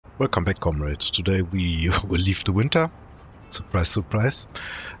Welcome back, comrades. Today we will leave the winter. Surprise, surprise.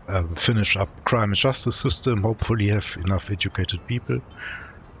 Finish up crime and justice system, hopefully have enough educated people,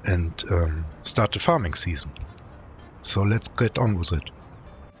 and start the farming season. So let's get on with it.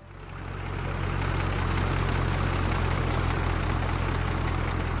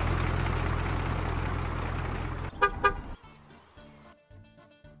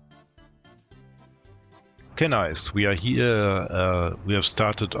 Okay, nice. We are here. We have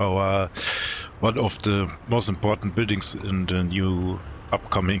started our one of the most important buildings in the new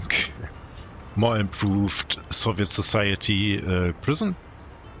upcoming, more improved Soviet society prison.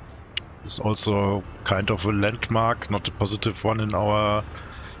 It's also kind of a landmark, not a positive one in our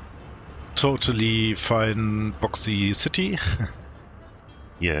totally fine boxy city.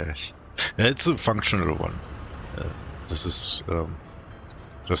 Yeah, it's a functional one. This is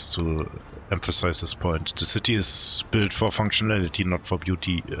just to emphasize this point. The city is built for functionality, not for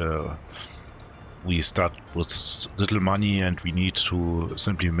beauty. We start with little money and we need to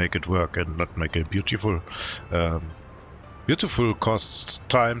simply make it work and not make it beautiful. Beautiful costs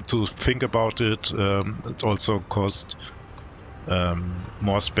time to think about it. It also costs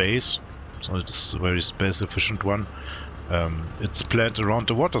more space, so it is a very space efficient one. It's planned around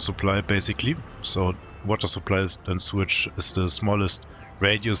the water supply basically, so water supply and sewage is the smallest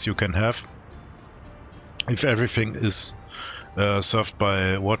radius you can have. If everything is served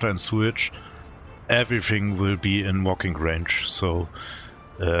by water and sewage, everything will be in walking range. So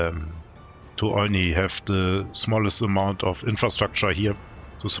to only have the smallest amount of infrastructure here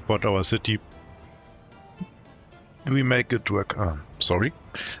to support our city, we make it work.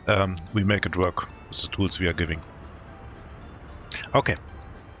 We make it work with the tools we are giving. Okay.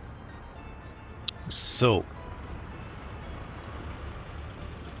 So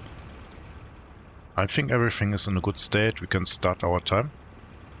I think everything is in a good state. We can start our time.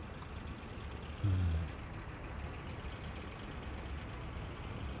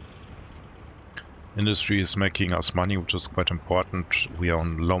 Industry is making us money, which is quite important. We are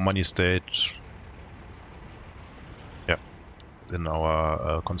on low money state. Yeah, in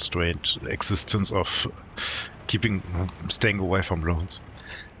our constrained existence of staying away from loans.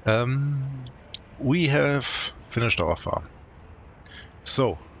 We have finished our farm.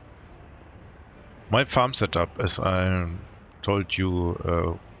 So my farm setup, as I told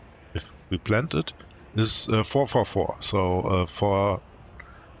you, if we planned it, is 4-4-4. So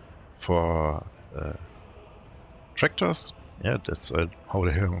for tractors, yeah, that's how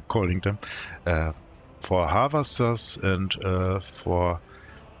they are calling them, for harvesters and for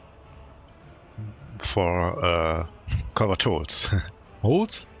covered holes.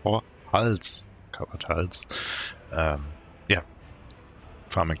 Holes or hulls? Covered hulls. Yeah,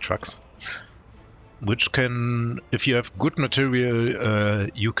 farming trucks. Which can, if you have good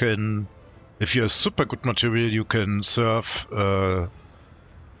material, if you have super good material, you can serve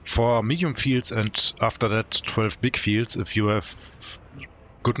 4 medium fields and after that 12 big fields. If you have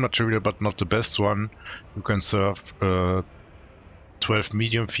good material but not the best one, you can serve 12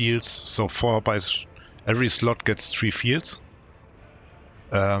 medium fields. So every slot gets 3 fields.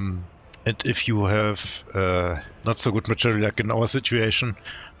 And if you have not so good material, like in our situation,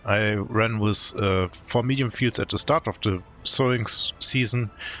 I ran with 4 medium fields at the start of the sowing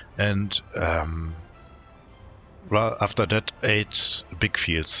season, and after that 8 big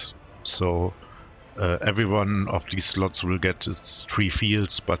fields. So every one of these slots will get 3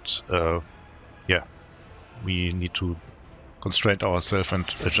 fields, but yeah, we need to constrain ourselves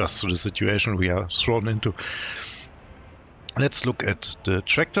and adjust to the situation we are thrown into. Let's look at the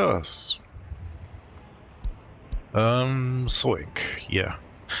tractors. Sowing, yeah.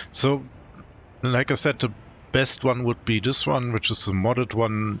 So, like I said, the best one would be this one, which is a modded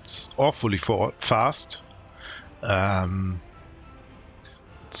one. It's awfully fast.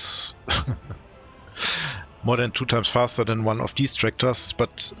 It's more than 2 times faster than one of these tractors,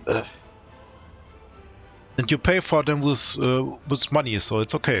 but and you pay for them with money, so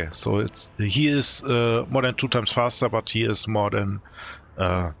it's okay. So he is more than 2 times faster, but he is more than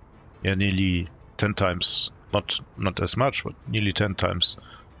nearly 10 times, not as much, but nearly 10 times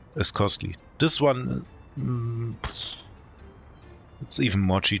as costly. This one, it's even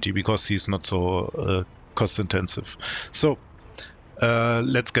more cheaty because he's not so cost intensive. So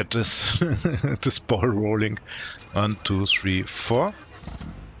let's get this this ball rolling. 1, 2, 3, 4.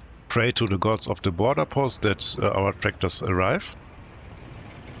 Pray to the gods of the border post that our tractors arrive.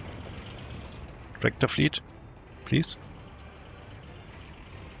 Tractor fleet, please.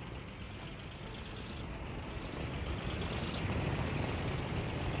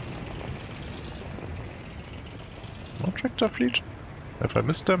 No tractor fleet? Have I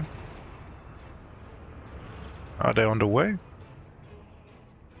missed them? Are they on the way?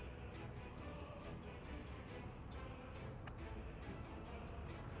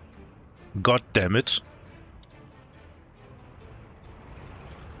 God damn it.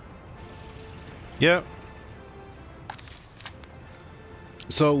 Yeah.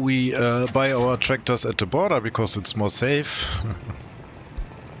 So we buy our tractors at the border because it's more safe.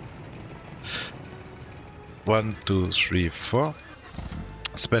 1, 2, 3, 4.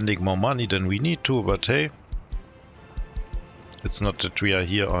 Spending more money than we need to, but hey. It's not that we are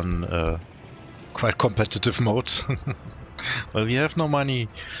here on quite competitive mode. Well, we have no money.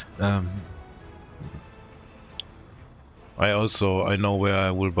 I know where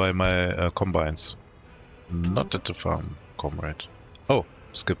I will buy my combines. Not at the farm, comrade. Oh,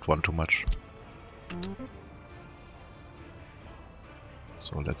 skipped one too much.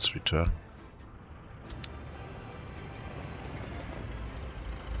 So let's return.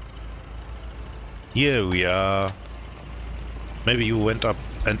 Here we are. Maybe you end up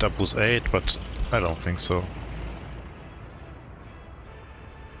with 8, but I don't think so.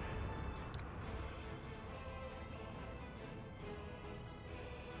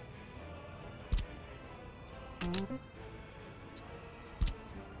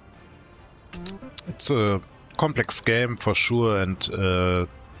 It's a complex game for sure, and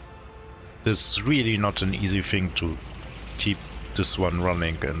this is really not an easy thing to keep this one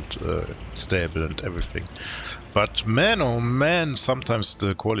running and stable and everything. But man, oh man, sometimes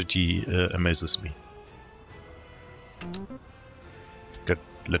the quality amazes me.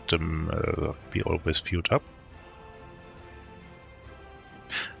 Let them be always fueled up.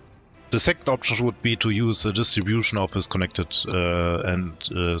 The second option would be to use a distribution office connected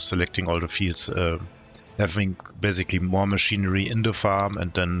and selecting all the fields, having basically more machinery in the farm,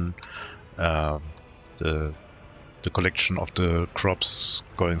 and then the collection of the crops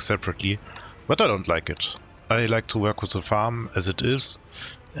going separately. But I don't like it. I like to work with the farm as it is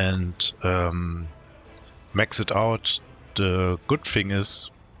and max it out. The good thing is,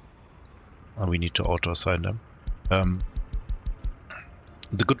 we need to auto-assign them.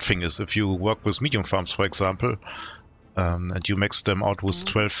 The good thing is, if you work with medium farms, for example, and you max them out with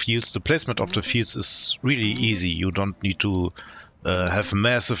 12 fields, the placement of the fields is really easy. You don't need to have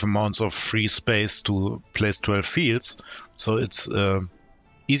massive amounts of free space to place 12 fields, so it's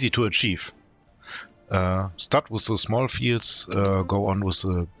easy to achieve. Start with the small fields, go on with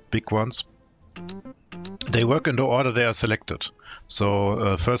the big ones. They work in the order they are selected.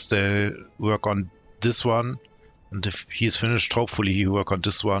 So first they work on this one, and if he's finished, hopefully he work on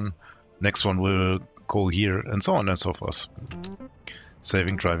this one. Next one will go here, and so on and so forth.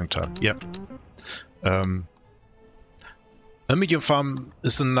 Saving driving time. Yeah. A medium farm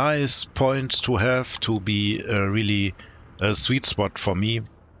is a nice point to have to be really a sweet spot for me.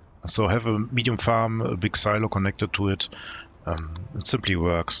 So have a medium farm, a big silo connected to it. It simply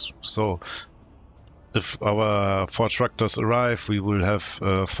works. So if our 4 tractors arrive, we will have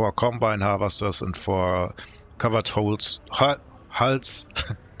 4 combine harvesters and 4 covered hulls.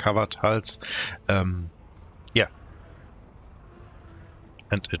 Covered hulls. Yeah.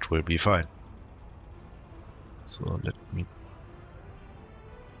 And it will be fine. So let me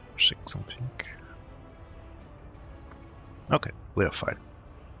check something. Okay, we are fine.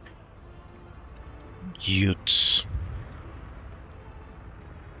 Good.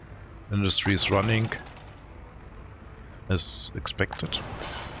 Industry is running as expected.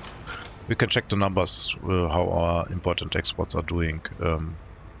 We can check the numbers, how our import and exports are doing.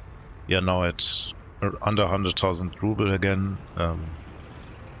 We are now at under 100,000 ruble again.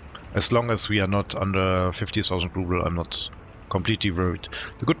 As long as we are not under 50,000 ruble, I'm not completely worried.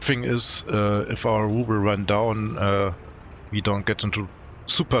 The good thing is, if our ruble run down, we don't get into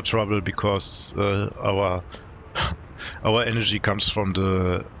super trouble because our energy comes from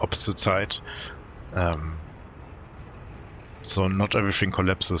the opposite side. So not everything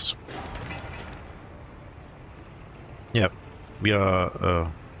collapses. Yeah, we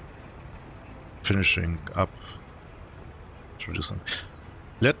are finishing up introducing.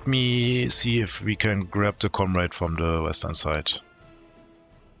 Let me see if we can grab the comrade from the western side,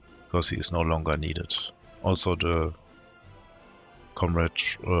 because he is no longer needed. Also the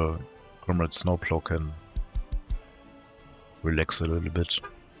comrade Snowplow can relax a little bit.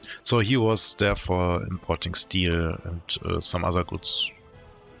 So he was there for importing steel and some other goods,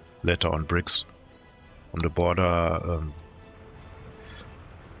 later on bricks from the border.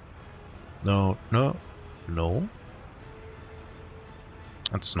 No.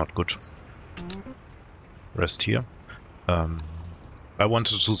 That's not good. Rest here. I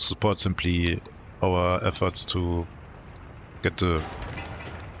wanted to support simply our efforts to get the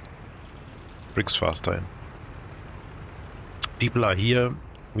bricks faster in. People are here.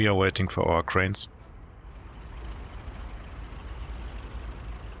 We are waiting for our cranes.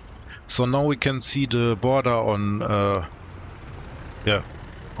 So now we can see the border on on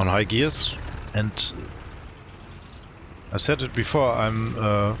high gears, and I said it before,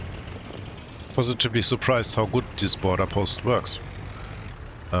 I'm positively surprised how good this border post works.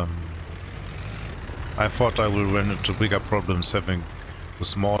 I thought I will run into bigger problems having the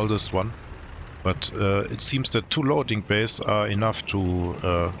smallest one, but it seems that 2 loading bays are enough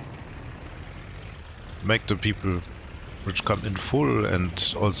to make the people which come in full,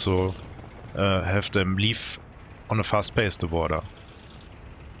 and also have them leave on a fast pace the border.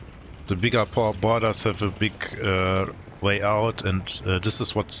 The bigger borders have a big way out, and this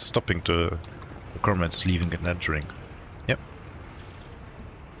is what's stopping the comrades leaving and entering. Yep.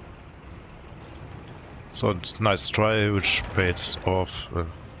 So nice try, which paid off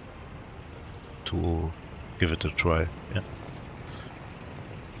to give it a try. Yeah.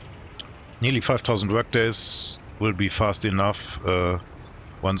 Nearly 5,000 workdays will be fast enough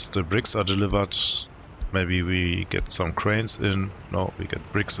once the bricks are delivered. Maybe we get some cranes in. No, we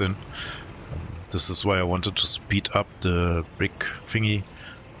get bricks in. This is why I wanted to speed up the brick thingy.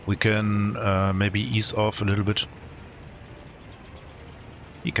 We can maybe ease off a little bit.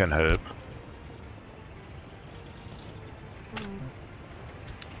 He can help.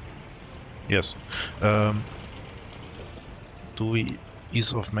 Yes. Do we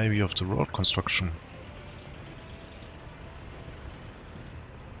ease off maybe of the road construction?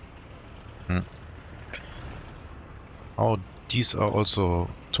 Oh, these are also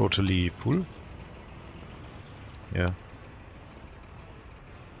totally full? Yeah.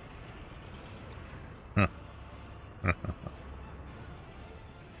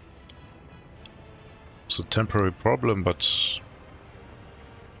 It's a temporary problem, but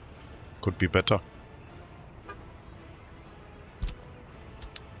could be better.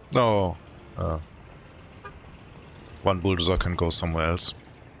 No, one bulldozer can go somewhere else.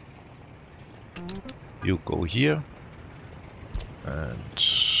 You go here, and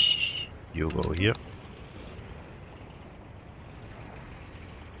you go here.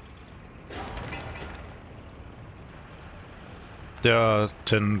 There are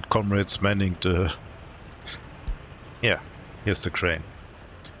 10 comrades manning the... Yeah, here's the crane.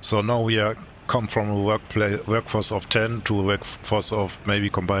 So now we are come from a workforce of 10 to a workforce of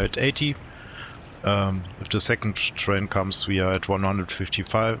maybe combined 80. If the second train comes, we are at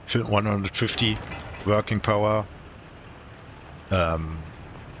 150 working power.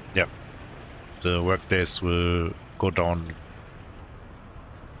 Yeah, the work days will go down.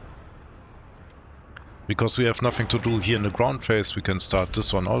 Because we have nothing to do here in the ground phase, we can start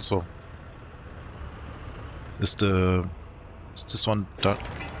this one also. Is this one done?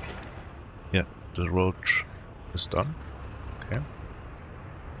 Yeah, the road is done. Okay.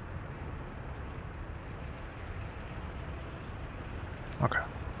 Okay.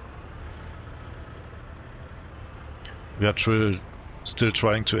 We are still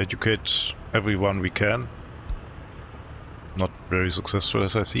trying to educate everyone we can. Not very successful,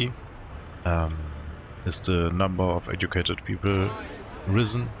 as I see. Is the number of educated people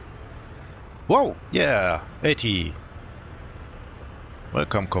risen? Whoa! Yeah! 80!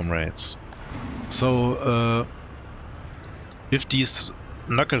 Welcome, comrades. So, if these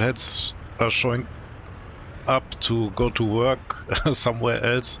knuckleheads are showing up to go to work somewhere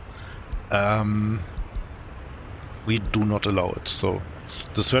else, we do not allow it. So,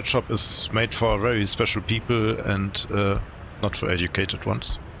 the sweatshop is made for very special people and not for educated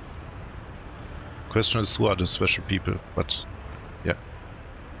ones. Question is, who are the special people? But yeah,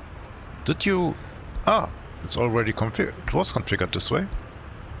 did you? Ah, it's already configured. It was configured this way.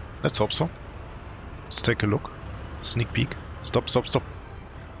 Let's hope so. Let's take a look. Sneak peek. Stop, stop, stop.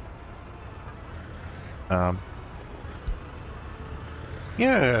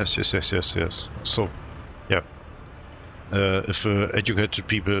 Yes. So, yeah, if educated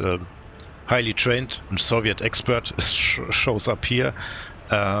people, highly trained and Soviet expert shows up here,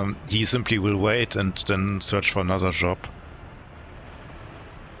 he simply will wait and then search for another job.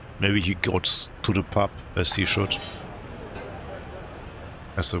 Maybe he goes to the pub as he should,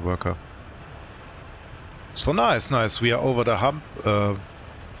 as a worker. So nice. We are over the hump.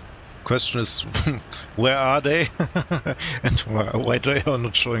 Question is, where are they? And why they are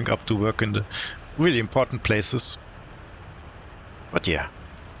not showing up to work in the really important places. But yeah,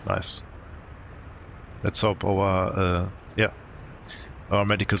 nice. Let's hope our our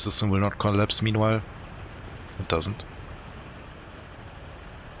medical system will not collapse meanwhile. It doesn't.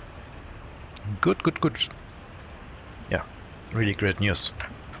 Good. Yeah, really great news.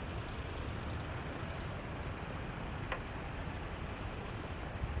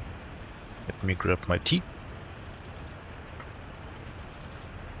 Let me grab my tea.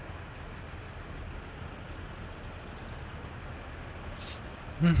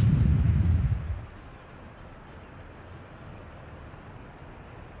 Hmm.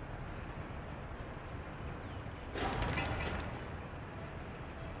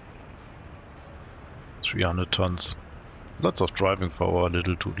 $300 tons. Lots of driving for our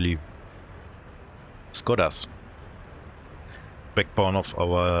little tootly Skodas. Backbone of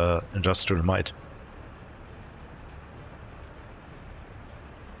our industrial might.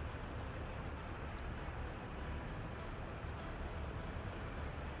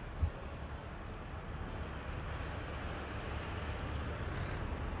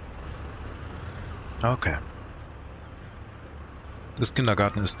 Okay. This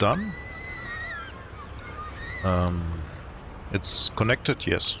kindergarten is done. It's connected,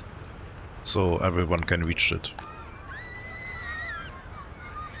 yes. So everyone can reach it.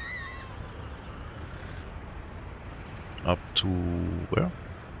 Up to where?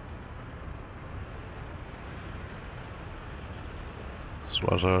 It's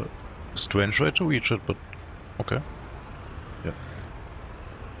rather a strange way to reach it, but okay. Yeah.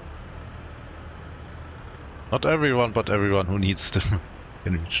 Not everyone, but everyone who needs them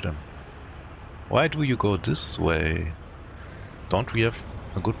can reach them. Why do you go this way? Don't we have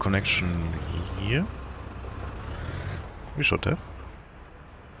a good connection here? We should have.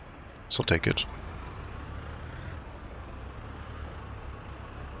 So take it.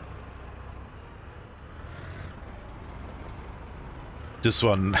 This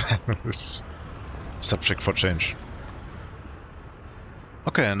one is subject for change.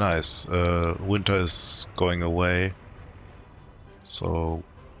 Okay, nice. Winter is going away, so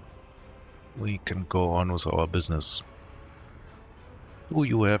we can go on with our business. Do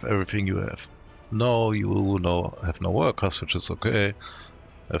you have everything you have? No, you have no workers, which is okay.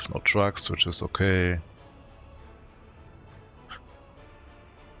 Have no trucks, which is okay.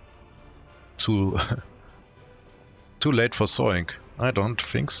 Too late for sowing? I don't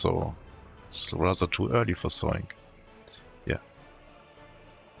think so. It's rather too early for sowing. Yeah.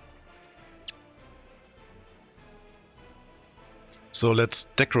 So let's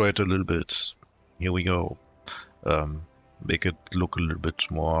decorate a little bit. Here we go. Make it look a little bit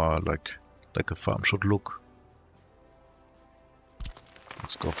more like a farm should look.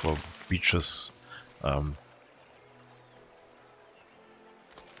 Let's go for beaches.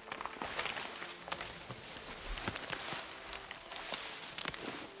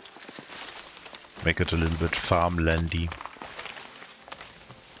 Make it a little bit farmlandy.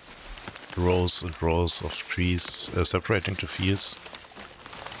 Rows and rows of trees separating the fields.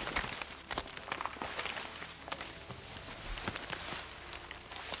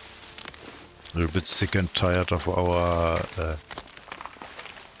 A little bit sick and tired of our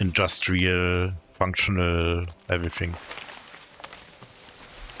industrial, functional, everything.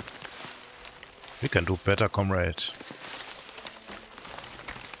 We can do better, comrade.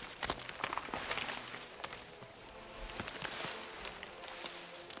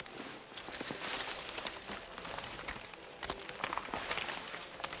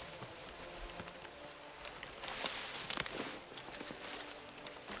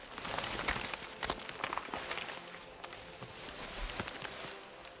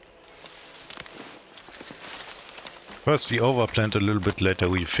 First we overplant a little bit, later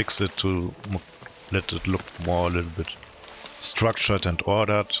we fix it to let it look more a little bit structured and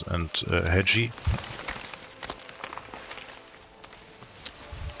ordered and hedgy.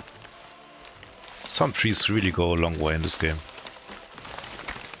 Some trees really go a long way in this game.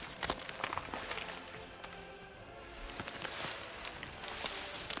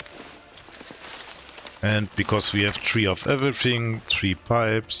 And because we have tree of everything, 3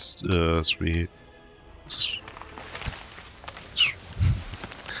 pipes, 3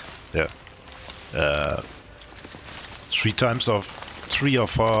 3 or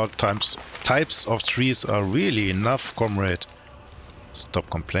 4 types of trees are really enough, comrade. Stop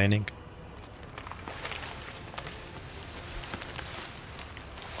complaining.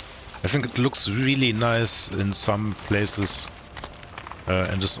 I think it looks really nice in some places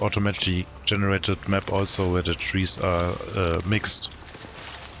in this automatically generated map also, where the trees are mixed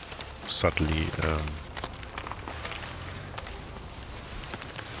subtly.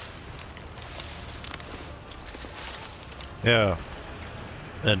 Yeah,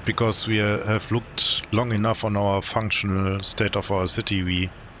 and because we have looked long enough on our functional state of our city,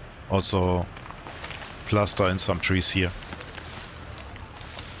 we also cluster in some trees here.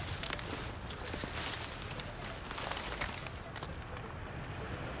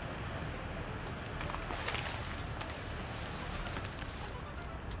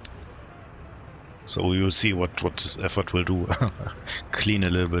 So we will see what this effort will do. Clean a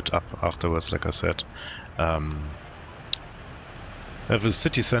little bit up afterwards, like I said. I have a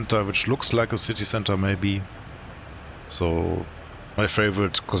city center which looks like a city center maybe. So my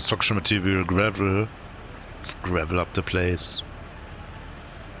favorite construction material, gravel. Let's gravel up the place.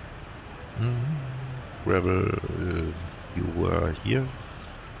 Gravel, you were here?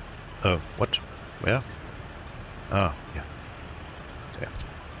 What? Where? Ah, yeah. There.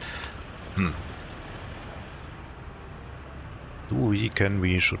 Do we, can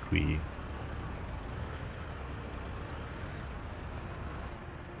we, should we?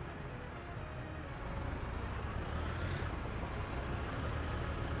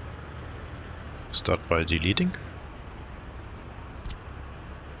 Start by deleting.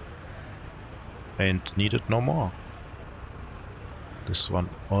 Ain't needed no more. This one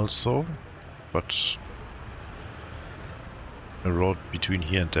also, but a road between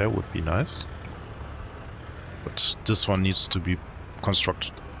here and there would be nice. But this one needs to be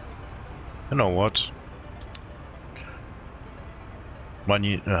constructed. You know what?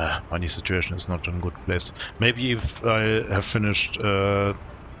 Money situation is not in a good place. Maybe if I have finished the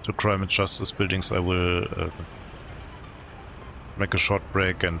crime and justice buildings, I will make a short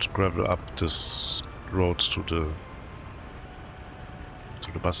break and gravel up this road to the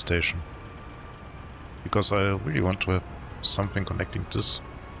bus station. Because I really want to have something connecting this.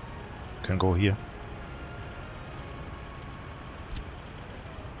 Can go here.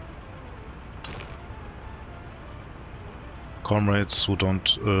 Comrades who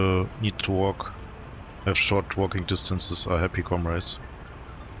don't need to walk, have short walking distances, are happy comrades.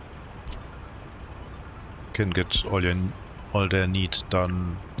 Can get all their needs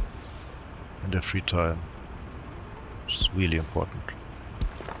done in their free time, which is really important.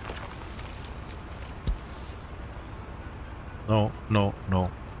 No, no, no.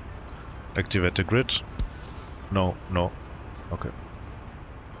 Activate the grid. No, no. Okay.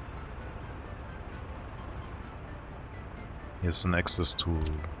 Here's an access to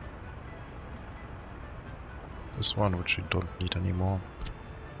this one, which we don't need anymore.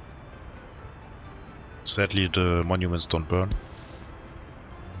 Sadly, the monuments don't burn.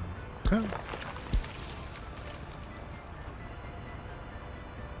 Okay.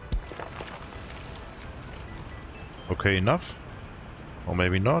 Okay, enough? Or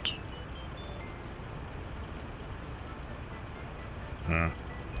maybe not?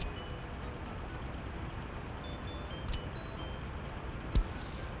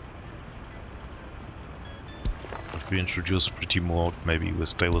 If we introduce pretty mode, maybe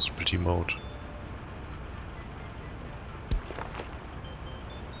with Taylor's pretty mode.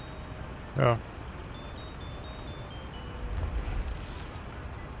 Yeah.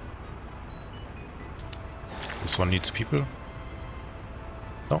 This one needs people?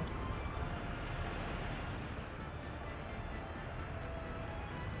 No.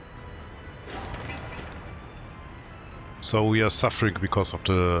 So we are suffering because of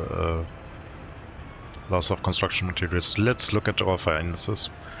the loss of construction materials. Let's look at our finances.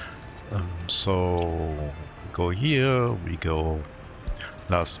 So we go here, we go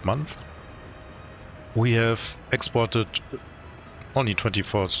last month. We have exported only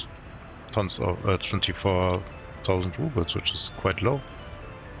 24 tons of 24,000 rubles, which is quite low.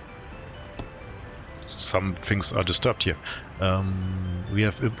 Some things are disturbed here. We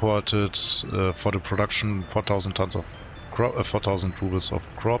have imported for the production 4,000 tons of 4,000 rubles of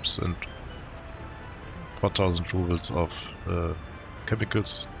crops and 4,000 rubles of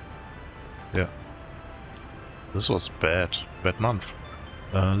chemicals. Yeah, this was bad month.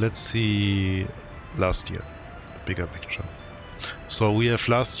 Let's see last year, bigger picture. So we have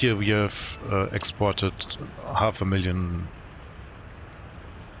last year we have exported 500,000,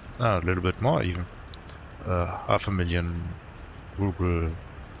 a little bit more even, 500,000 ruble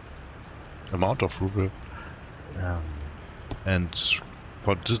amount of ruble, and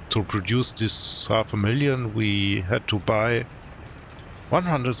to produce this 500,000 we had to buy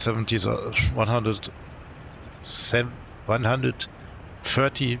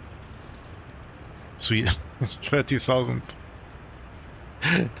 130,000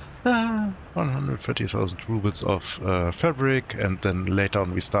 130,000 rubles of fabric, and then later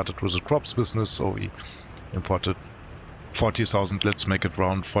on we started with the crops business, so we imported 40,000, let's make it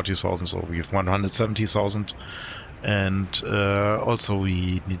round 40,000, so we have 170,000, and also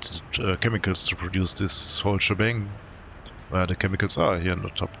we needed chemicals to produce this whole shebang, where the chemicals are here on the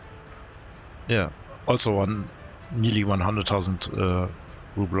top. Yeah, also nearly 100,000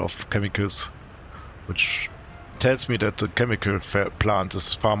 ruble of chemicals, which tells me that the chemical plant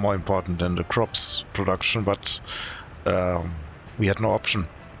is far more important than the crops production, but we had no option.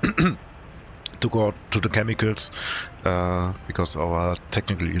 to go to the chemicals because our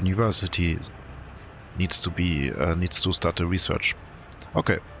technical university needs to start the research.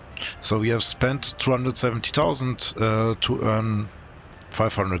 Okay, so we have spent 270,000 to earn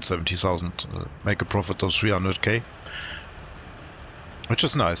 570,000, make a profit of 300k, which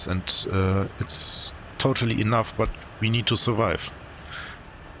is nice, and it's totally enough, but we need to survive.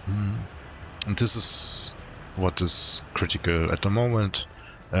 And this is what is critical at the moment.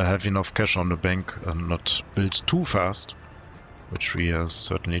 Have enough cash on the bank and not build too fast, which we are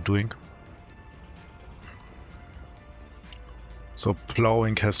certainly doing. So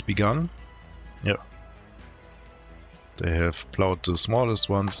plowing has begun. Yeah. They have plowed the smallest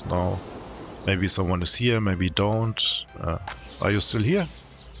ones now. Maybe someone is here, maybe don't. Are you still here?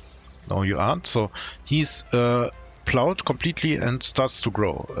 No, you aren't. So he's plowed completely and starts to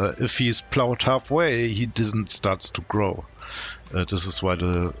grow. If he's plowed halfway, he doesn't start to grow. This is why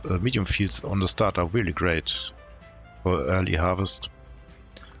the medium fields on the start are really great for early harvest.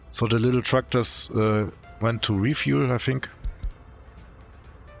 So the little tractors went to refuel, I think.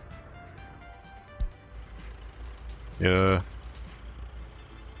 Yeah,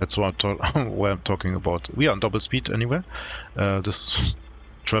 that's what I'm talking about. We are on double speed anyway. This is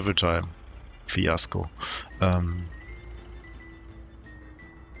travel time fiasco.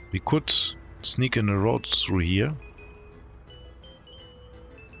 We could sneak in a road through here.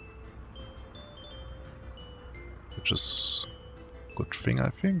 Which is a good thing, I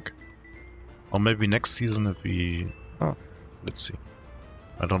think. Or maybe next season if we... Oh, let's see.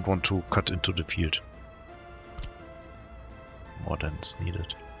 I don't want to cut into the field more than is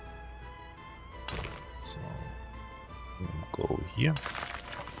needed. So, we'll go here.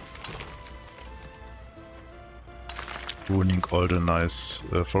 Ruining all the nice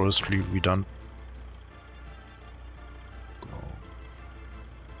forestry we done. Go.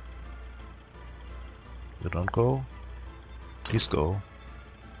 You don't go. Please go.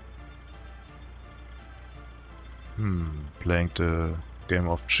 Playing the game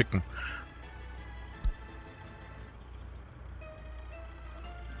of chicken.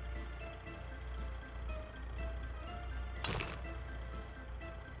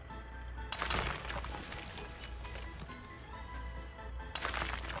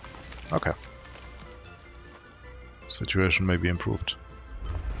 Okay. Situation may be improved.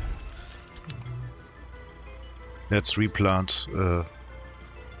 Let's replant,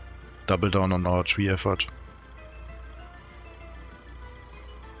 double down on our tree effort.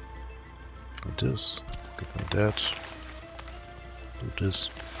 Do this, give me that, do this.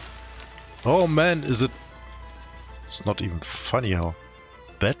 Oh man, is it... It's not even funny how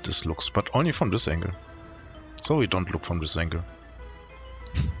bad this looks, but only from this angle. So we don't look from this angle.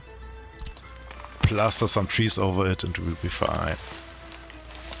 Plaster some trees over it and we'll be fine.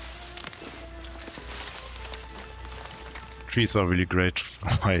 Trees are really great for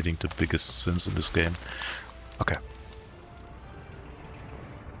hiding the biggest sins in this game. Okay.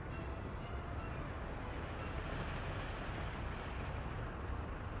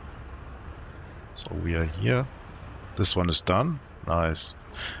 So we are here. This one is done. Nice.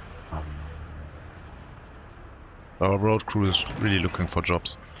 Our road crew is really looking for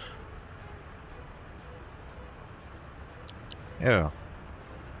jobs. Yeah,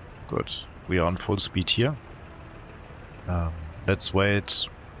 good. We are on full speed here. Let's wait.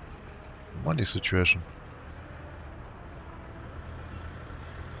 Money situation.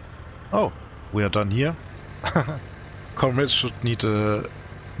 Oh, we are done here. Comrades should need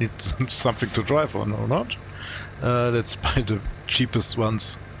something to drive on, or not? Let's buy the cheapest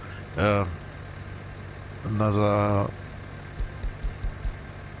ones. Another.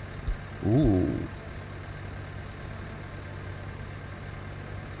 Ooh.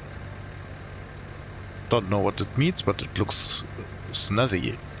 Don't know what it means, but it looks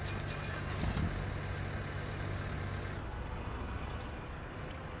snazzy.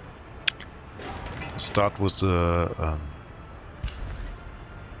 Start with the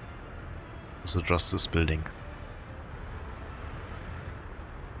Justice building.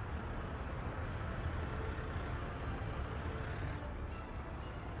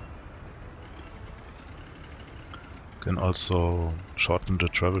 Can also shorten the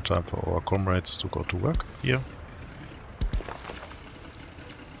travel time for our comrades to go to work here.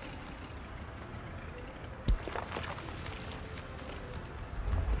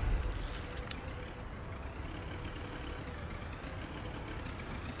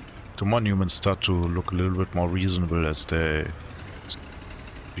 The monuments start to look a little bit more reasonable as they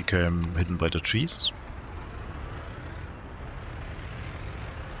became hidden by the trees.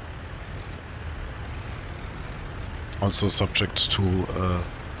 Also subject to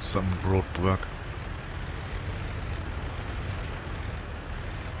some road work.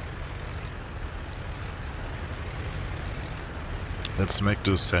 Let's make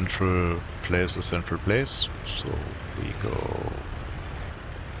the central place a central place. So we go.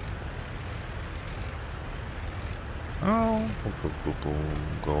 Oh, boom, boom, boom.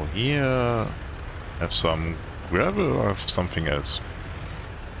 Go here. Have some gravel or have something else?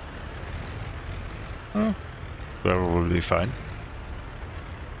 Gravel will be fine.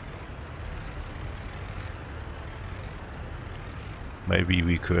 Maybe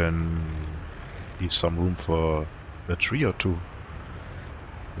we can leave some room for a tree or two.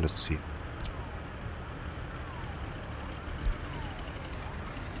 Let's see.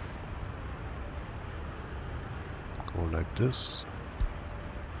 Go like this.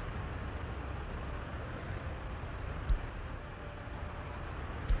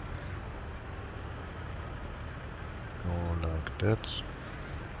 Go like that.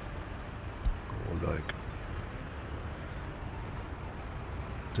 Go like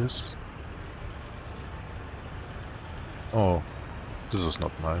this. Oh, this is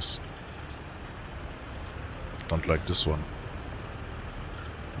not nice. Don't like this one.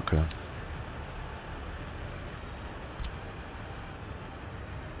 Okay.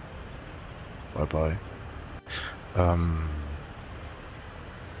 Bye bye.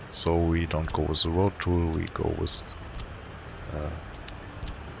 So we don't go with the road tool, we go with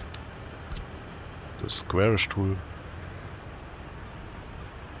the squarish tool.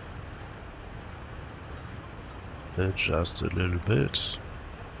 Just a little bit.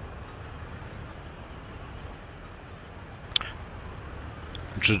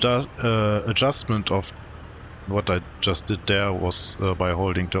 Adjustment of what I just did there was by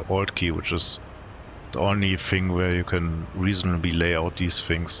holding the Alt key, which is the only thing where you can reasonably lay out these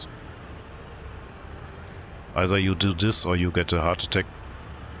things. Either you do this or you get a heart attack.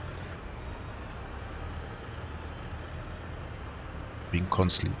 Being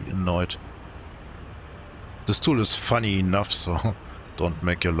constantly annoyed. This tool is funny enough, so don't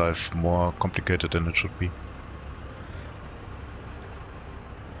make your life more complicated than it should be.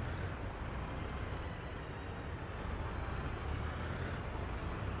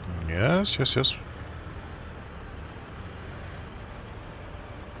 Yes, yes, yes.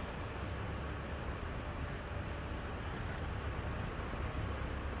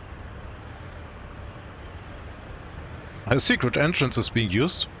 A secret entrance is being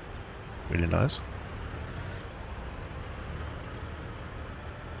used. Really nice.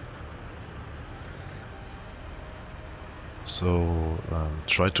 So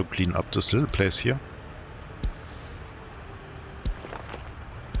try to clean up this little place here.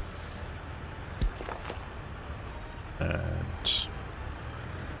 And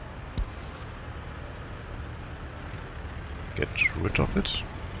get rid of it.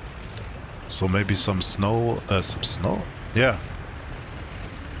 So maybe some snow, yeah.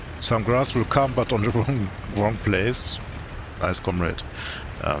 Some grass will come, but on the wrong place. Nice, comrade.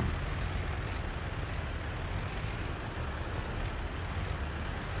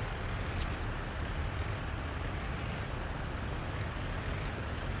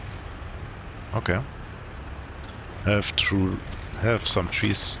 Okay. Have some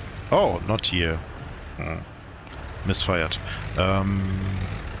trees. Oh, not here. Misfired.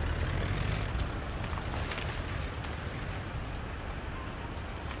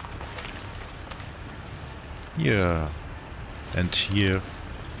 Here and here.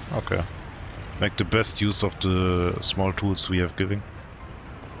 Okay. Make the best use of the small tools we have given.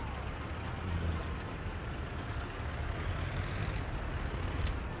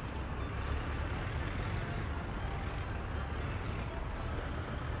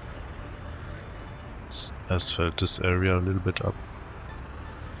 Asphalt this area a little bit up.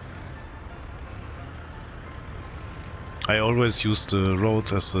 I always use the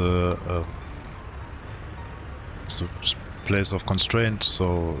roads as a place of constraint,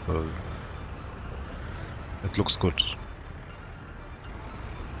 so it looks good.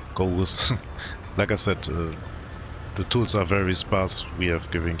 Go with, like I said, the tools are very sparse we have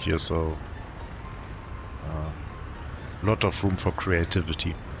given here, so a lot of room for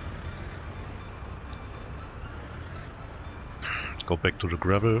creativity. Go back to the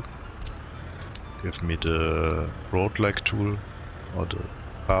gravel. Give me the road-like tool or the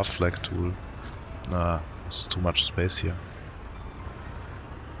path-like tool. Nah, it's too much space here.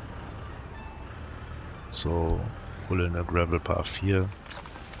 So pull in a gravel path here.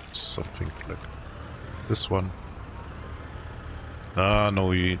 Something like this one. Ah, no,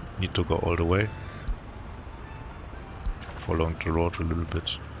 we need to go all the way. Following the road a little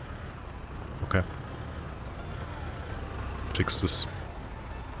bit. Okay. Fix this.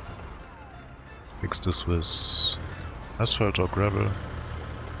 Fix this with asphalt or gravel.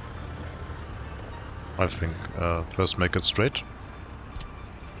 I think first make it straight.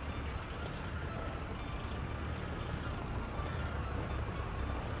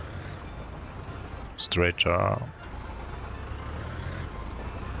 Straight jar.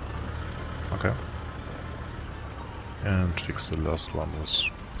 Okay. And fix the last one with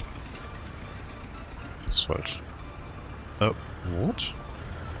asphalt. Oh, what?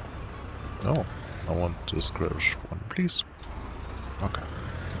 No, I want the squarish one, please. Okay.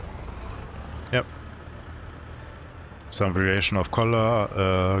 Yep. Some variation of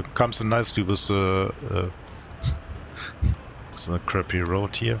color comes in nicely with the it's a crappy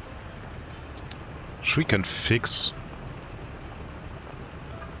road here. Which we can fix.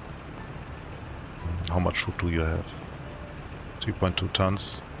 How much wood do you have? 3.2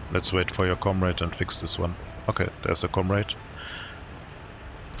 tons. Let's wait for your comrade and fix this one. Okay, there's the comrade.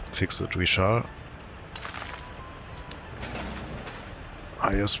 Fix it we shall.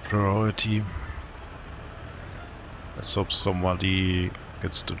 Highest priority. Let's hope somebody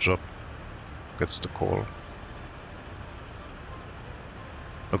gets the job, gets the call.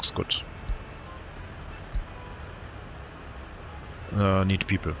 Looks good. Need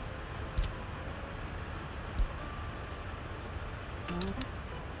people.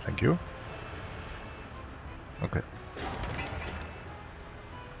 Thank you. Okay.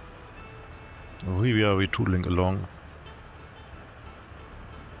 Here we are retooling along.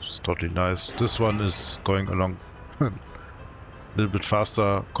 It's totally nice. This one is going along a little bit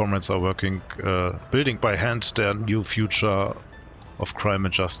faster. Comrades are working, building by hand their new future of crime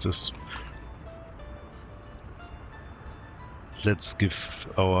and justice. Let's give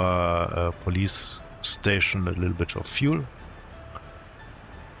our police station a little bit of fuel.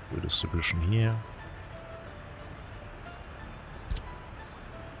 Fuel distribution here.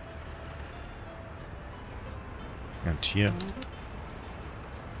 And here.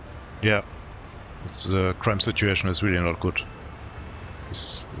 Yeah, the crime situation is really not good.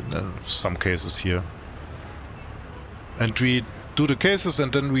 In some cases here. And we do the cases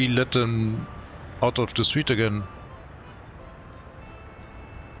and then we let them out of the street again.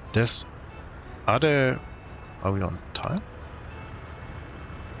 Are we on time?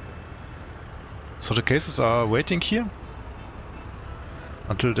 So the cases are waiting here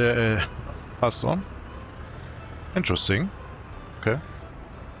until they pass on. Interesting. Okay.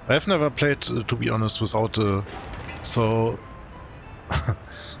 I've never played, to be honest, without so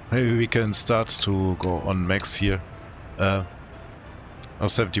maybe we can start to go on max here.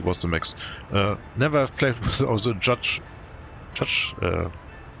 70 was the max. Never have played without the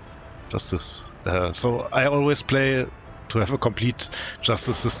justice. So I always play to have a complete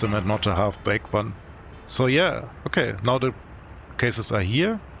justice system and not a half-baked one. So yeah, okay, now the cases are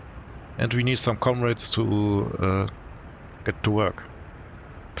here and we need some comrades to get to work.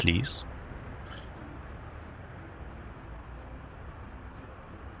 Please.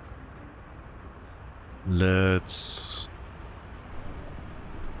 Let's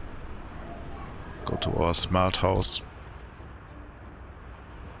go to our smart house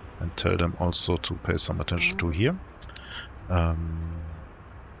and tell them also to pay some attention to here.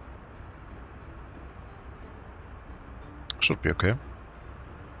 Should be okay.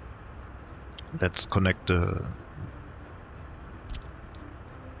 Let's connect the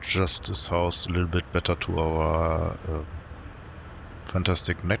justice house a little bit better to our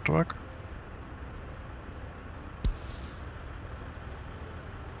fantastic network.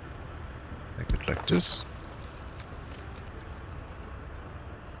 Make it like this.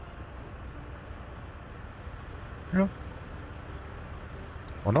 Yeah.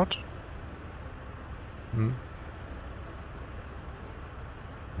 Or not?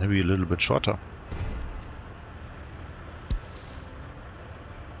 Maybe a little bit shorter.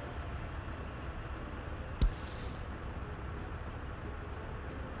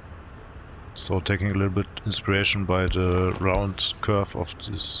 So taking a little bit inspiration by the round curve of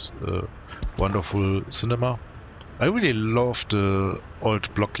this wonderful cinema. I really love the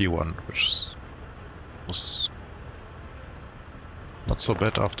old blocky one, which was not so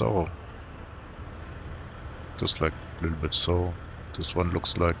bad after all. Just like a little bit so. This one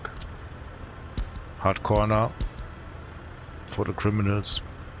looks like hard corner for the criminals.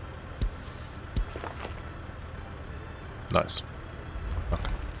 Nice. Okay.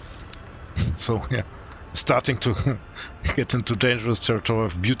 So yeah, starting to get into dangerous territory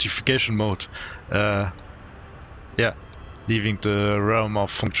of beautification mode. Yeah, leaving the realm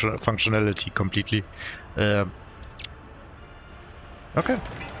of functionality completely. Okay,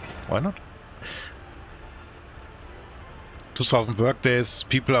 why not? 2000 workdays,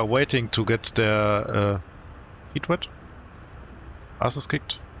 people are waiting to get their feet wet, asses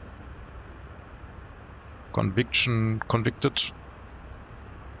kicked, convicted,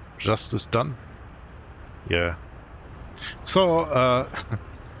 justice done. Yeah. So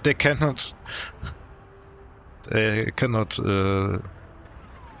they cannot They cannot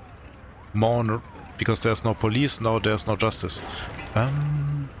mourn because there's no police, now there's no justice.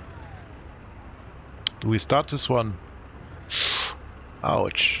 Do we start this one?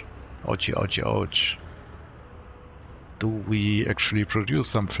 Ouch. Ouchie, ouchie, ouch. Do we actually produce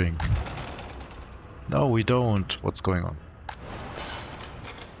something? No, we don't. What's going on?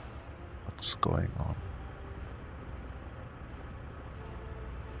 What's going on?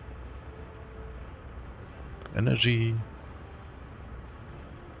 Energy.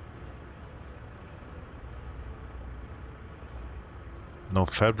 No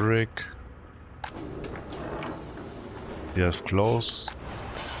fabric. We have clothes.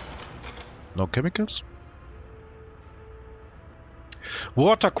 No chemicals.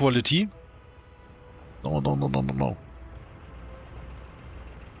 Water quality. No, no, no, no, no, no.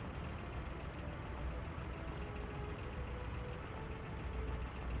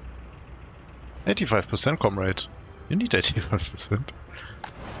 %85%, comrade. You need 85%.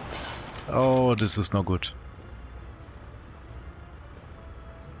 Oh, this is no good.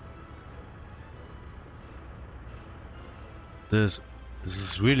 This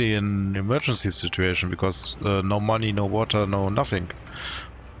is really an emergency situation because no money, no water, no nothing.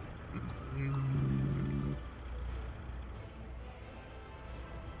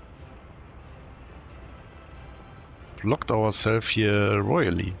 Blocked ourselves here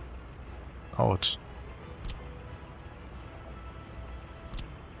royally. Out.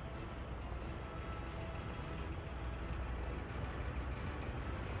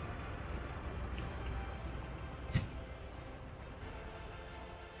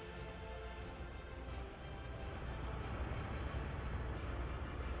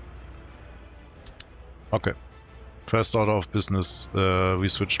 Okay. First order of business, we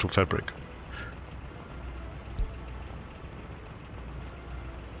switch to fabric.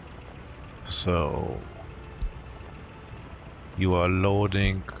 So you are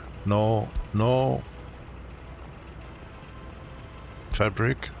loading. No, no.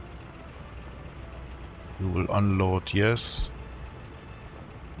 Fabric. You will unload, yes.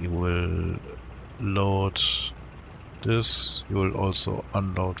 You will load this. You will also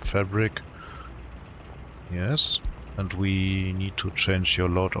unload fabric. Yes. And we need to change your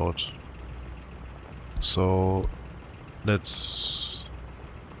loadout. So let's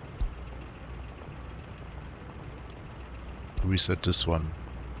reset this one.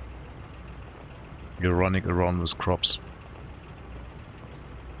 You're running around with crops.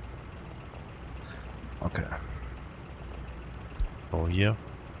 Okay. Oh, here.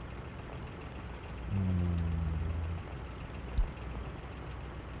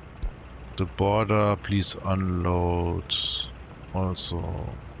 The border, please unload also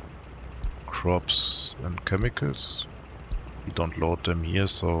crops and chemicals. We don't load them here,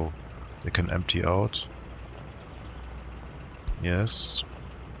 so they can empty out. Yes.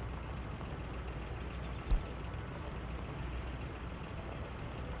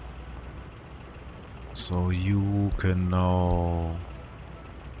 So you can now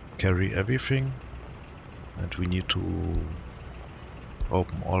carry everything, and we need to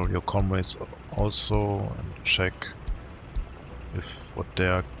open all your comrades also and check if what they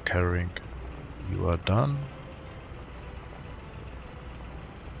are carrying. You are done.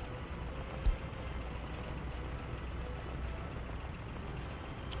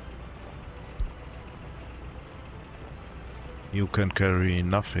 You can carry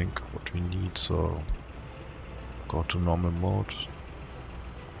nothing what we need, so go to normal mode.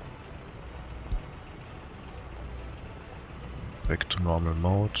 Back to normal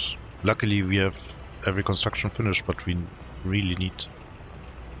mode. Luckily we have every construction finished, but we really need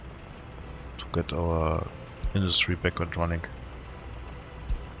to get our industry back and running.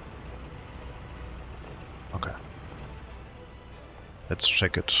 Okay. Let's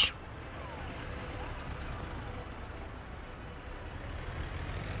check it.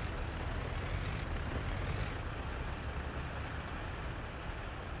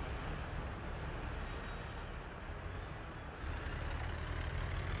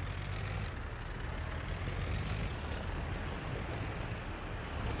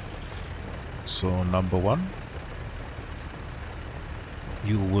 So number one,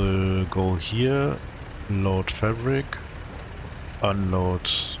 you will go here, load fabric, unload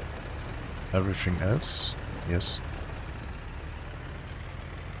everything else. Yes.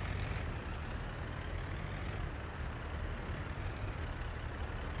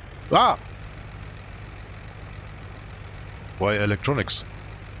 Ah! Why electronics?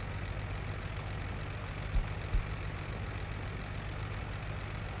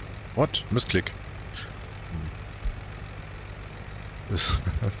 What? Misclick. This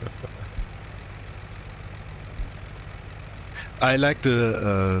I like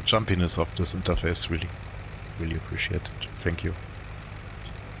the jumpiness of this interface, really appreciate it. Thank you.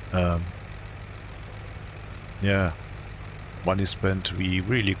 Yeah, money spent we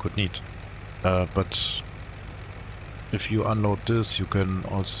really could need. But if you unload this, you can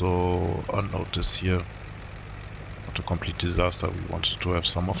also unload this here. Not a complete disaster, we wanted to have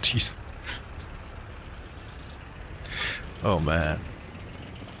some of these. Oh man.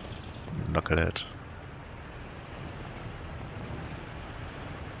 Knucklehead.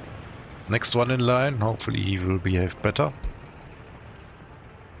 Next one in line, hopefully he will behave better.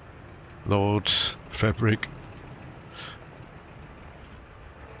 Load fabric.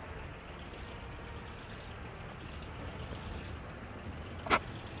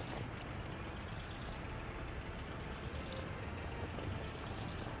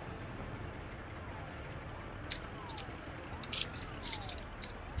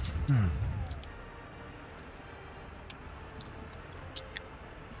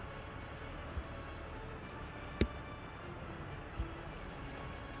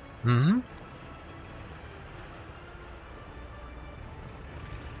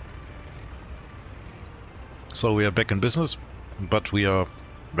 So we are back in business, but we are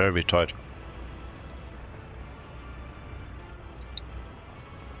very tight.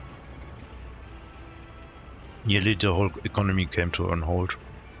 Nearly the whole economy came to on hold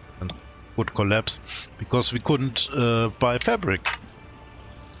and would collapse because we couldn't buy fabric.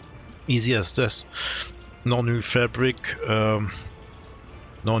 Easy as this. No new fabric,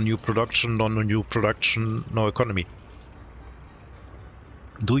 no new production, no economy.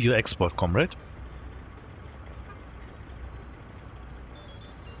 Do you export, comrade?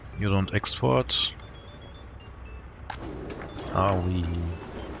 You don't export. Are we?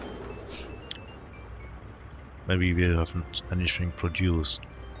 Maybe we haven't anything produced.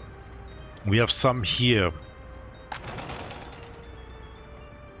 We have some here.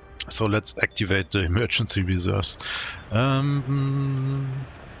 So let's activate the emergency reserves.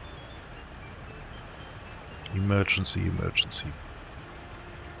 Emergency.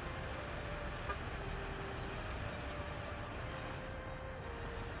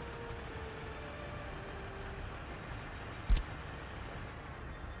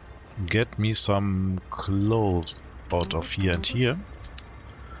 Get me some clothes out of here and here.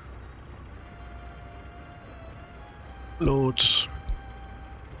 Load.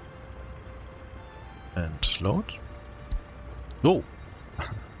 And load. No!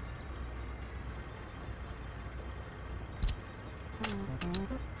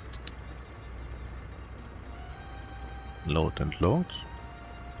 Load and load.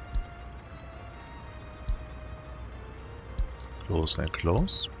 Close and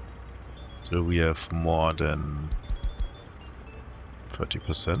close. So we have more than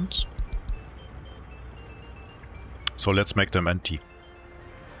 30%. So let's make them empty.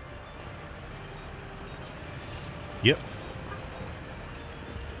 Yep.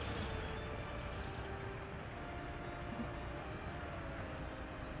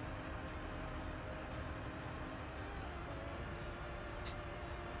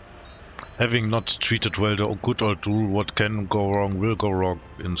 Having not treated well the good old rule, what can go wrong will go wrong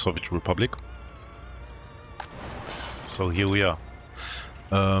in Soviet Republic. So here we are.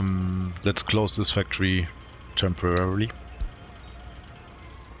 Let's close this factory temporarily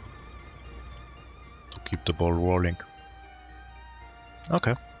to keep the ball rolling.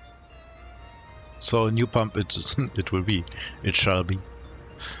 Okay. So a new pump it will be. It shall be.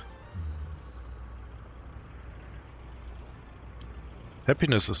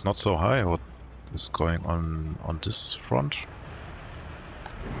 Happiness is not so high. What is going on this front?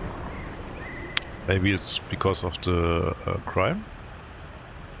 Maybe it's because of the crime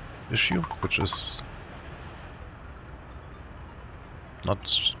issue, which is not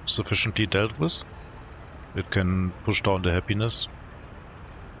sufficiently dealt with. It can push down the happiness.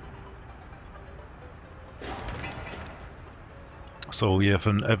 So we have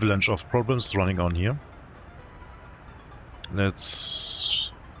an avalanche of problems running on here.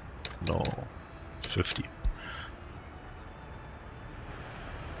 Let's... no, 50.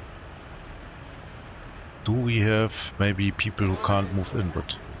 Do we have maybe people who can't move in?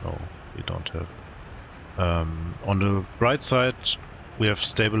 But no, we don't have. On the bright side, we have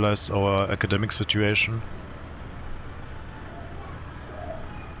stabilized our academic situation.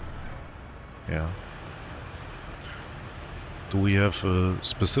 Yeah. Do we have a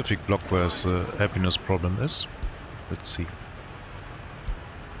specific block where the happiness problem is? Let's see.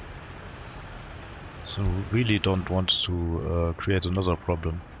 So really don't want to create another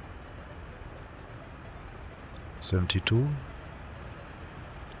problem. 72,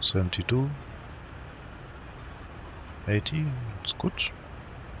 72, 80, it's good.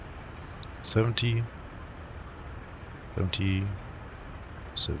 70, 70,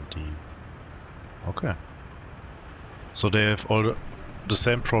 70. Okay. So they have all the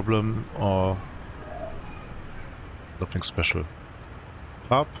same problem or nothing special.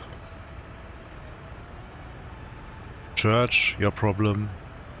 Up. Church, your problem.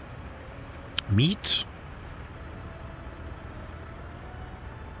 Meat.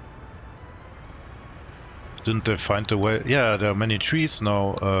 Didn't they find a way? Yeah, there are many trees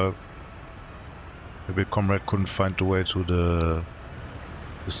now. Maybe Comrade couldn't find the way to the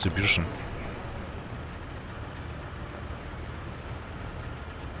distribution.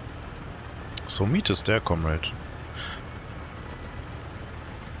 So meat is there, Comrade.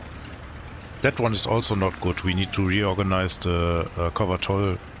 That one is also not good. We need to reorganize the covered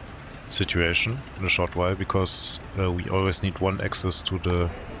toll situation in a short while, because we always need one access to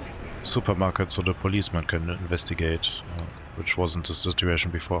the supermarket so the policeman can investigate, which wasn't the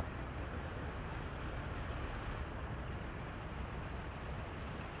situation before.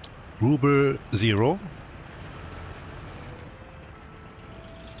 Ruble 0.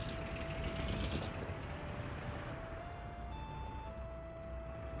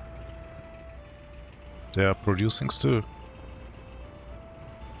 They are producing still.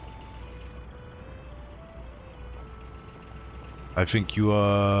 I think you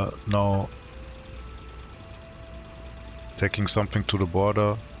are now taking something to the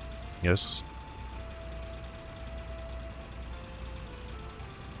border. Yes.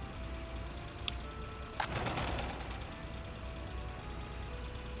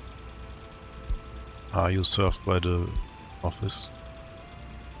 Are you served by the office?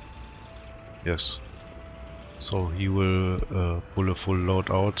 Yes. So he will pull a full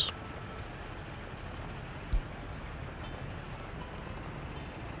load out.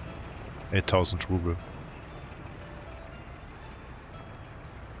 $8,000 ruble.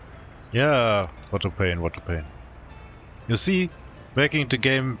 Yeah, what a pain, what a pain. You see, making the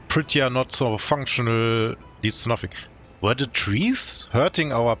game prettier, not so functional, leads to nothing. Were the trees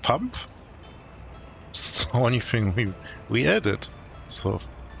hurting our pump? It's the only thing we added. So,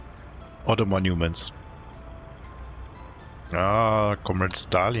 other monuments. Ah, Comrade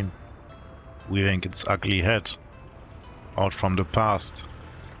Stalin, wearing its ugly head out from the past,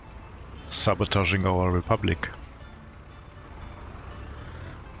 sabotaging our republic.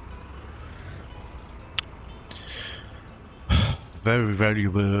 Very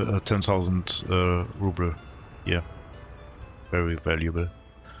valuable 10,000 ruble. Yeah, very valuable.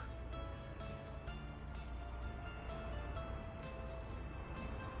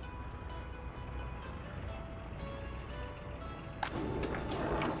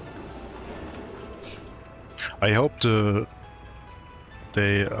 I hope the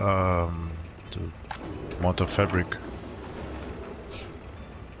mortar fabric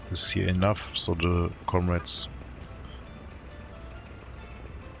is here enough so the comrades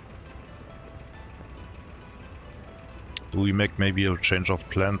do we make maybe a change of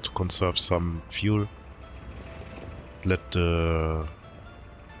plan to conserve some fuel? Let the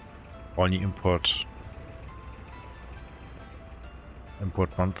only import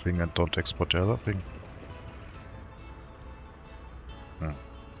one thing and don't export the other thing.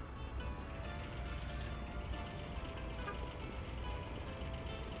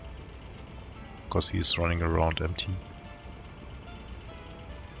 Because he's running around empty.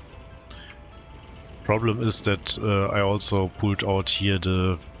 Problem is that I also pulled out here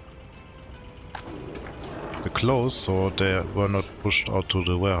the clothes, so they were not pushed out to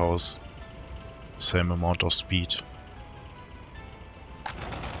the warehouse. Same amount of speed.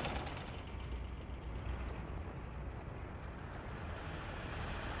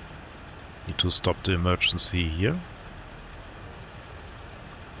 Need to stop the emergency here.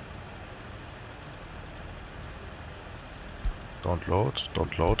 Don't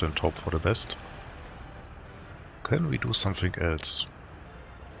load and hope for the best. Can we do something else?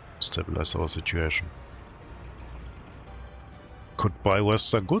 Stabilize our situation. Could buy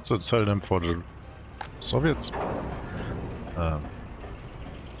Western goods and sell them for the Soviets.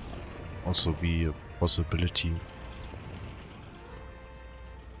 Also be a possibility.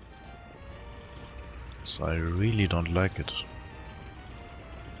 So I really don't like it.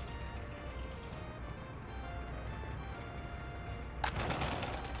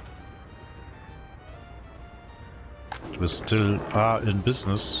 We still are in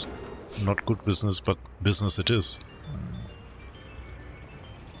business, not good business, but business it is.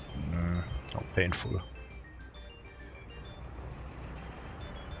 How painful.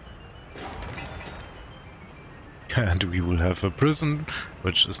 And we will have a prison,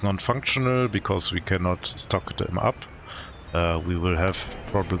 which is non-functional because we cannot stock them up. We will have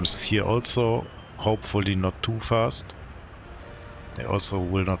problems here also, hopefully not too fast. They also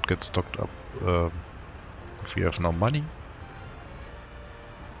will not get stocked up if we have no money.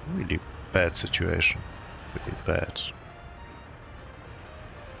 Really bad situation. Really bad.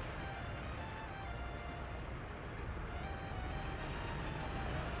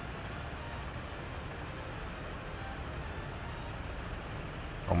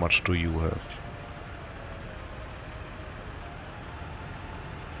 How much do you have?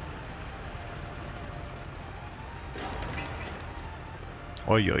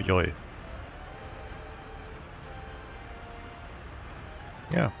 Oi, oi, oi.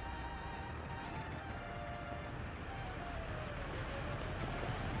 Yeah.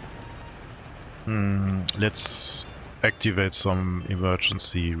 Let's activate some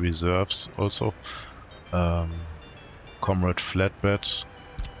emergency reserves also. Comrade Flatbed.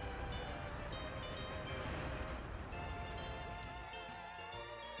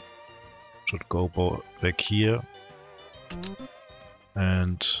 Should go back here.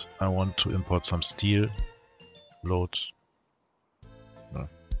 And I want to import some steel. Load. No,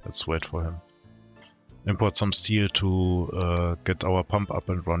 let's wait for him. Import some steel to get our pump up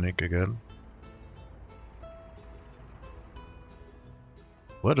and running again.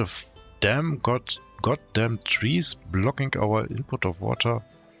 What a goddamn trees blocking our input of water.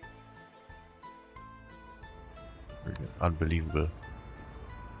 Unbelievable.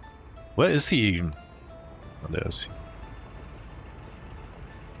 Where is he? Oh, there is he.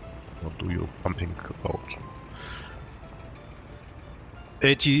 What do you pumping about?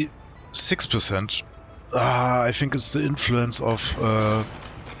 86%. I think it's the influence of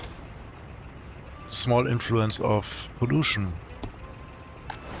small influence of pollution.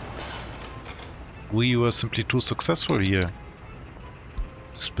 We were simply too successful here.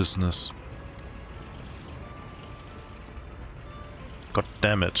 This business. God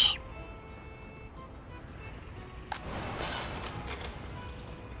damn it.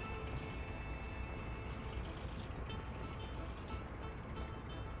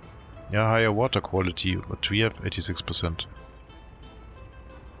 Yeah, higher water quality, but we have 86%.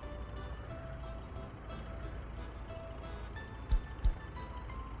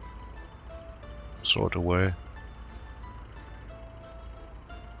 Throw it away.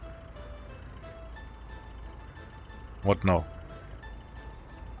 What now?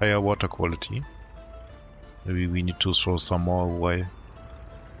 Higher water quality. Maybe we need to throw some more away.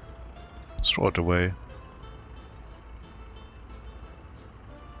 Throw it away.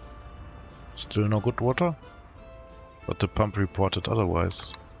 Still no good water? But the pump reported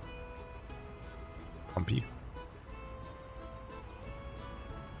otherwise. Pumpy.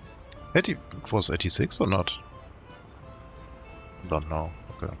 It was 86 or not? Don't know.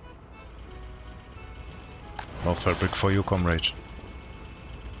 Okay. No fabric for you, comrade.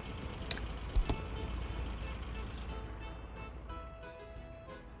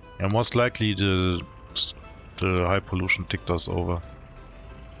 And most likely the high pollution ticked us over.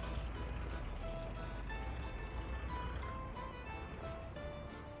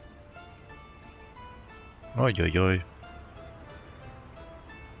 Oi, oi, oi.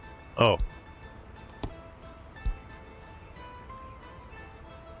 Oh.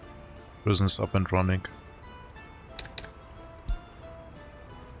 Prison's up and running.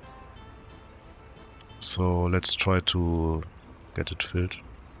 So let's try to get it filled.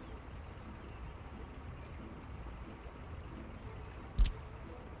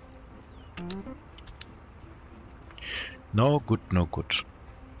 No good, no good.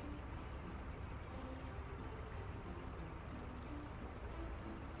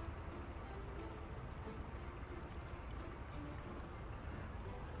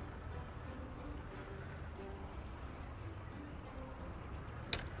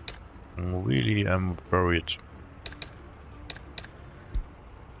 Really am worried.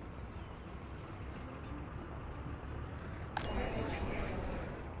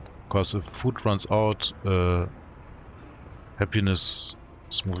 Because if food runs out, happiness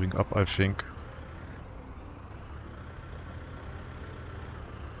is moving up, I think.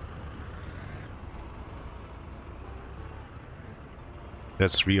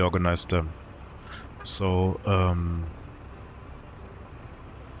 Let's reorganize them. So,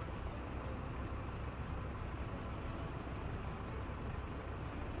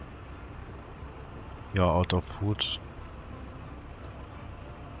 you're out of food.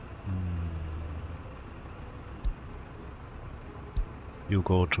 You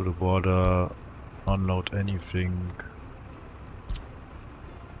go to the border, unload anything,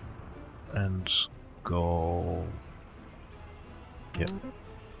 and go... Yeah.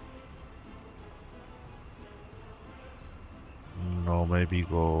 No, maybe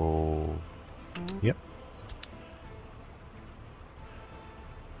go... Yep.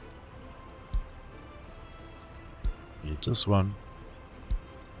 Delete this one.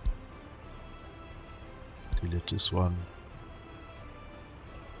 Delete this one.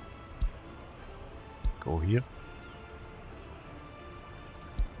 Go here.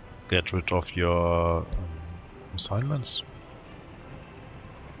 Get rid of your assignments.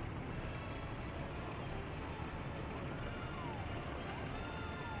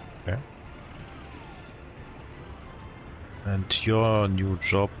 Okay. And your new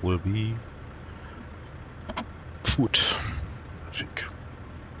job will be food, I think.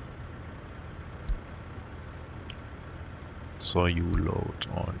 So you load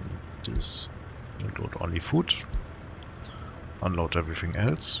on this, you load only food, unload everything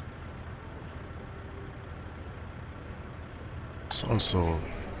else. It's also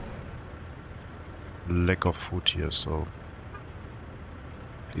lack of food here, so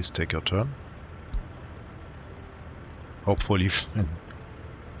please take your turn. Hopefully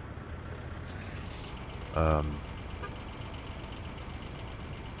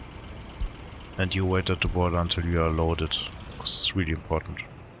and you wait at the border until you are loaded, because it's really important.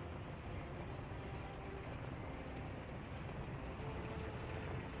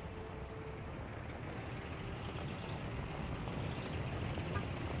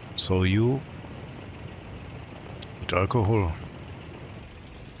 So you need alcohol.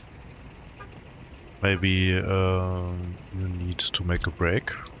 Maybe you need to make a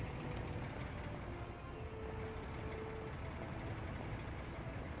break.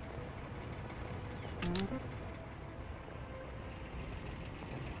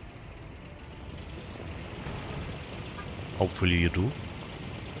 Hopefully you do.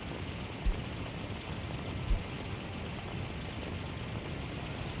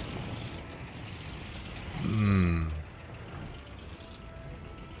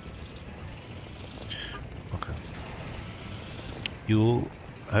 Okay. You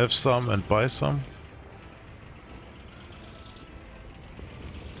have some and buy some.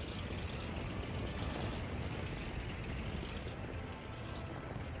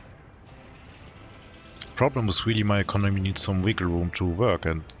 Problem is really my economy needs some wiggle room to work,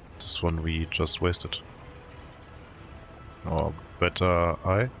 and this one we just wasted. Or better,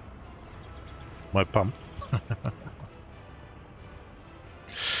 my pump.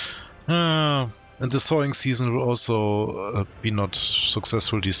 And the sowing season will also be not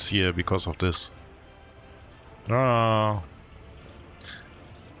successful this year because of this. Can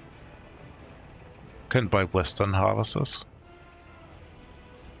buy Western harvesters.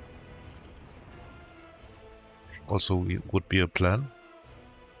 Also would be a plan.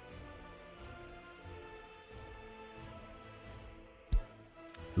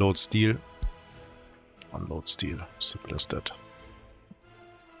 Load steel. Unload steel. Simple as that.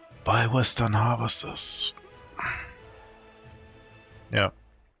 Buy Western harvesters. Yeah.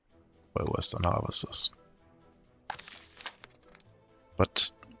 Buy Western harvesters.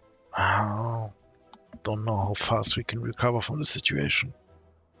 But don't know how fast we can recover from the situation.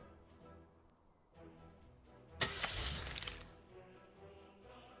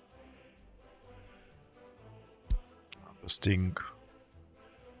 Harvesting.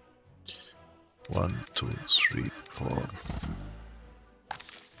 1, 2, 3, 4.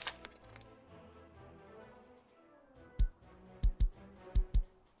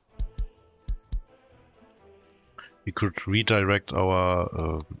 We could redirect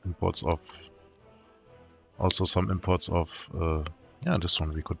our imports of, also some imports of, yeah, this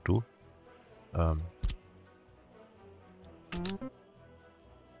one we could do.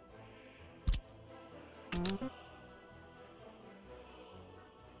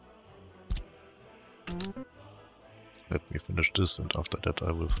 Let me finish this, and after that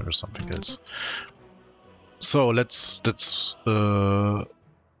I will finish something else. So let's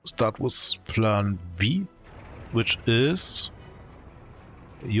start with plan B, which is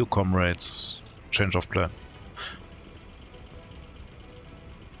you comrades change of plan.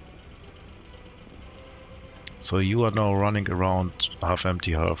 So you are now running around half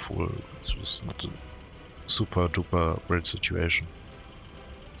empty, half full. It's not a super duper great situation.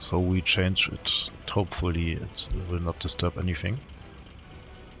 So we change it. Hopefully it will not disturb anything.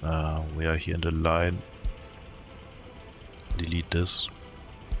 We are here in the line. Delete this.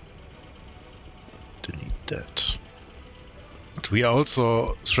 Delete that. But we are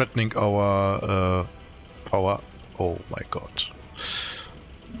also threatening our power. Oh my god.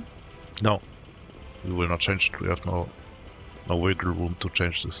 No. We will not change it. We have no wiggle room to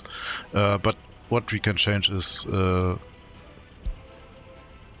change this. But what we can change is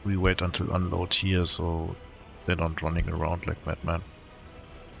we wait until unload here, so they're not running around like madmen.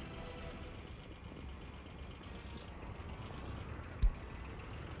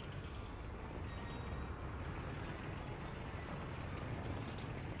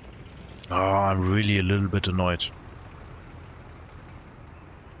 I'm really a little bit annoyed.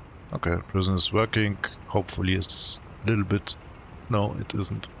 Okay, prison is working. Hopefully it's a little bit... No, it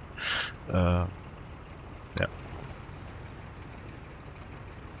isn't. Yeah.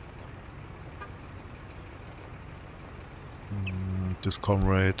 This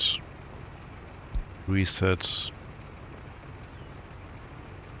comrade. Reset.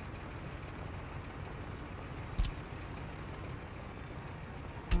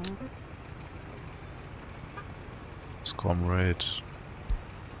 This comrade.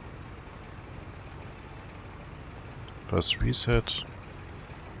 Press reset.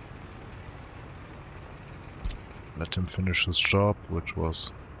 Let him finish his job, which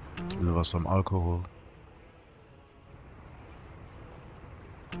was deliver some alcohol.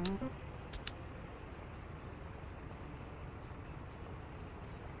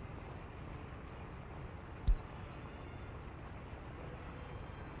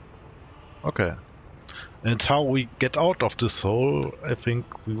 Okay. And how we get out of this hole, I think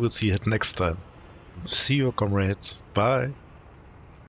we will see it next time. See you, comrades. Bye.